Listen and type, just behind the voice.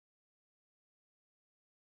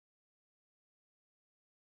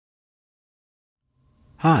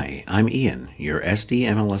Hi, I'm Ian, your SD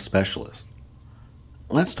MLS specialist.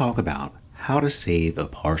 Let's talk about how to save a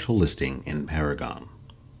partial listing in Paragon.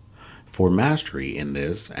 For mastery in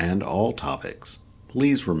this and all topics,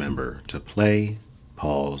 please remember to play,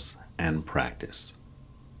 pause, and practice.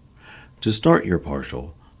 To start your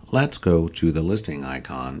partial, let's go to the listing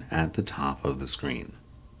icon at the top of the screen.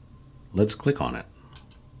 Let's click on it.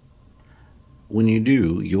 When you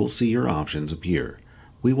do, you'll see your options appear.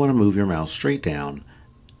 We want to move your mouse straight down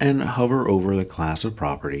and hover over the class of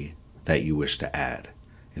property that you wish to add.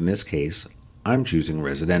 In this case, I'm choosing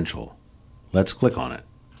residential. Let's click on it.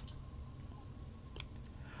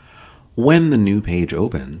 When the new page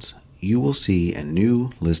opens, you will see a new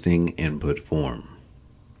listing input form.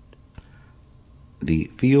 The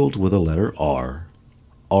fields with a letter R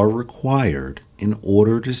are required in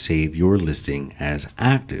order to save your listing as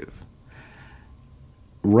active.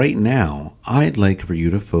 Right now, I'd like for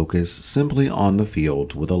you to focus simply on the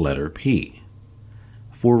fields with a letter P.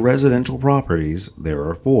 For residential properties, there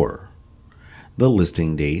are 4. The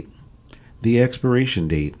listing date, the expiration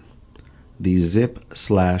date, the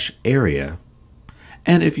zip/area,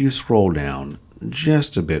 and if you scroll down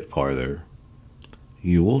just a bit farther,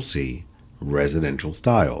 you will see residential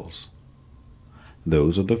styles.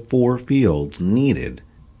 Those are the 4 fields needed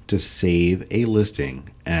to save a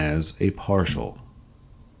listing as a partial.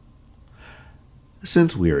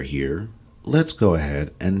 Since we are here, let's go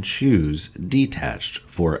ahead and choose detached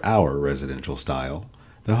for our residential style.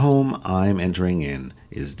 The home I'm entering in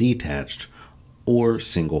is detached or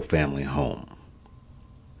single family home.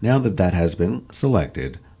 Now that that has been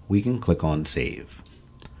selected, we can click on Save.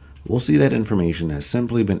 We'll see that information has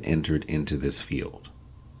simply been entered into this field.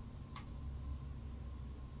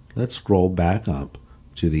 Let's scroll back up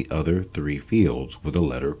to the other 3 fields with the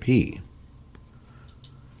letter P.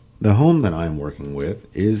 The home that I'm working with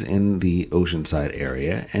is in the Oceanside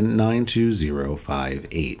area and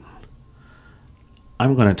 92058.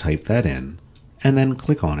 I'm going to type that in and then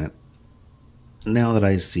click on it now that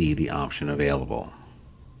I see the option available.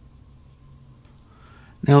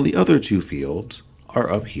 Now the other 2 fields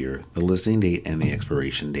are up here, the listing date and the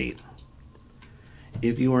expiration date.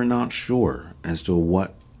 If you are not sure as to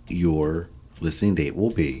what your listing date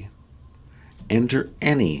will be, enter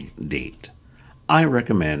any date. I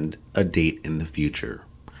recommend a date in the future.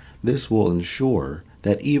 This will ensure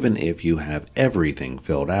that even if you have everything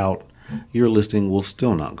filled out, your listing will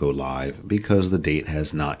still not go live because the date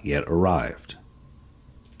has not yet arrived.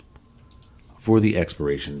 For the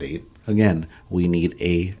expiration date, again, we need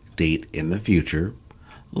a date in the future.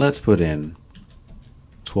 Let's put in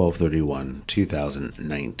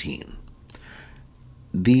 12/31/2019.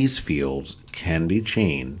 These fields can be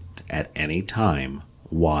changed at any time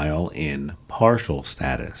while in partial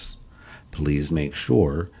status. Please make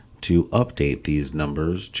sure to update these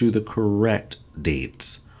numbers to the correct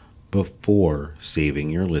dates before saving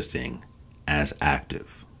your listing as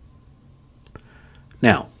active.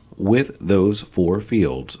 Now, with those 4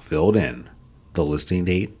 fields filled in, the listing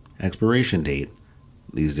date, expiration date,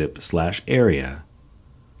 the zip/area,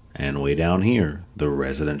 and way down here, the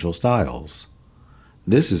residential styles,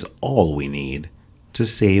 this is all we need to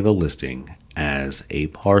save a listing as a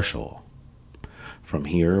partial. From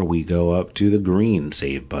here, we go up to the green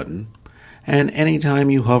Save button, and anytime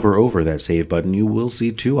you hover over that Save button, you will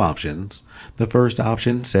see 2 options. The first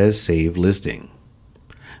option says Save Listing.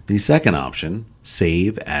 The second option,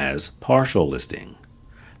 Save as Partial Listing.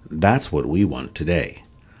 That's what we want today.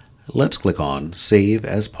 Let's click on Save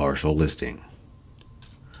as Partial Listing.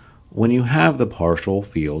 When you have the partial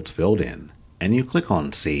fields filled in, and you click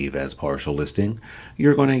on Save as Partial Listing,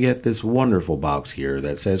 you're going to get this wonderful box here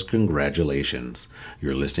that says congratulations.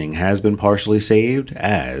 Your listing has been partially saved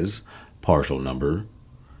as partial number,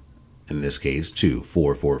 in this case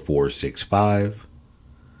 244465.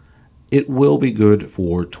 It will be good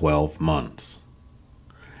for 12 months.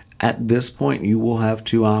 At this point, you will have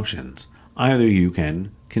 2 options. Either you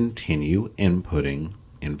can continue inputting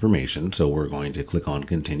information, so we're going to click on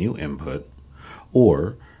Continue Input,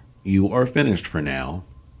 or you are finished for now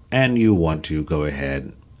and you want to go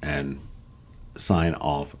ahead and sign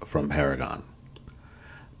off from Paragon.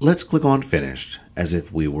 Let's click on Finished as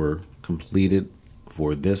if we were completed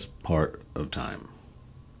for this part of time.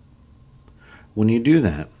 When you do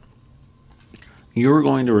that, you're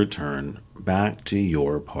going to return back to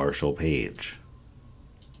your partial page.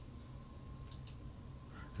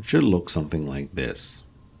 It should look something like this.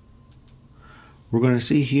 We're going to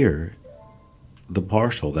see here the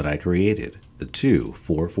partial that I created, the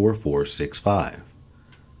 244465.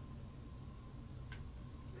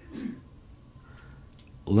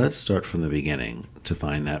 Let's start from the beginning to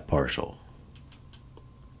find that partial.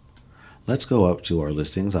 Let's go up to our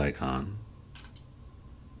listings icon.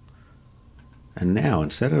 And now,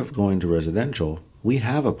 instead of going to residential, we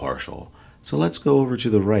have a partial. So let's go over to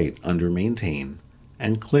the right under Maintain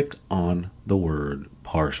and click on the word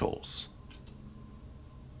Partials.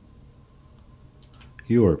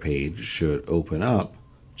 Your page should open up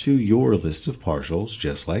to your list of partials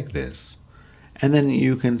just like this. And then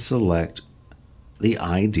you can select the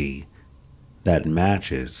ID that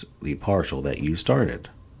matches the partial that you started.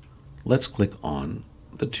 Let's click on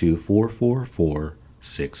the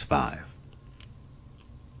 244465.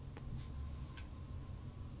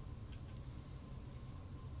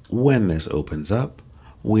 When this opens up,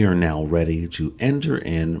 we are now ready to enter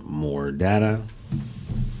in more data.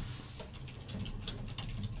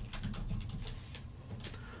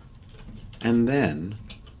 And then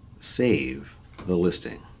save the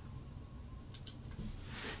listing.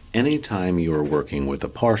 Anytime you are working with a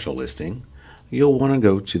partial listing, you'll want to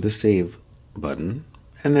go to the Save button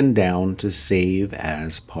and then down to Save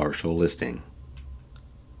as Partial Listing.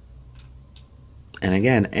 And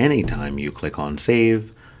again, anytime you click on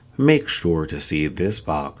Save, make sure to see this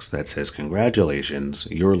box that says congratulations,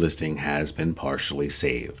 your listing has been partially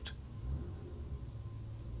saved.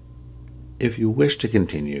 If you wish to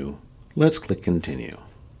continue, let's click Continue.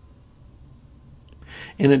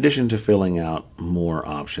 In addition to filling out more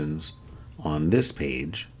options on this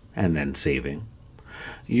page and then saving,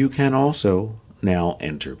 you can also now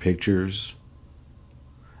enter pictures,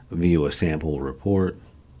 view a sample report,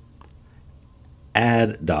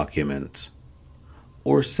 add documents,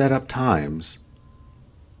 or set up times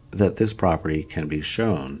that this property can be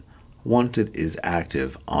shown once it is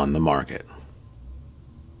active on the market.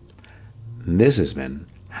 This has been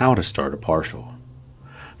How to Start a Partial.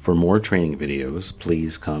 For more training videos,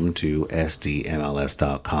 please come to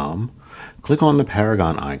sdmls.com, click on the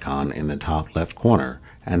Paragon icon in the top left corner,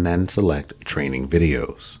 and then select Training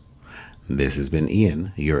Videos. This has been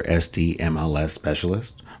Ian, your SDMLS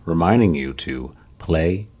specialist, reminding you to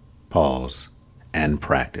play, pause, and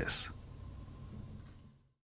practice.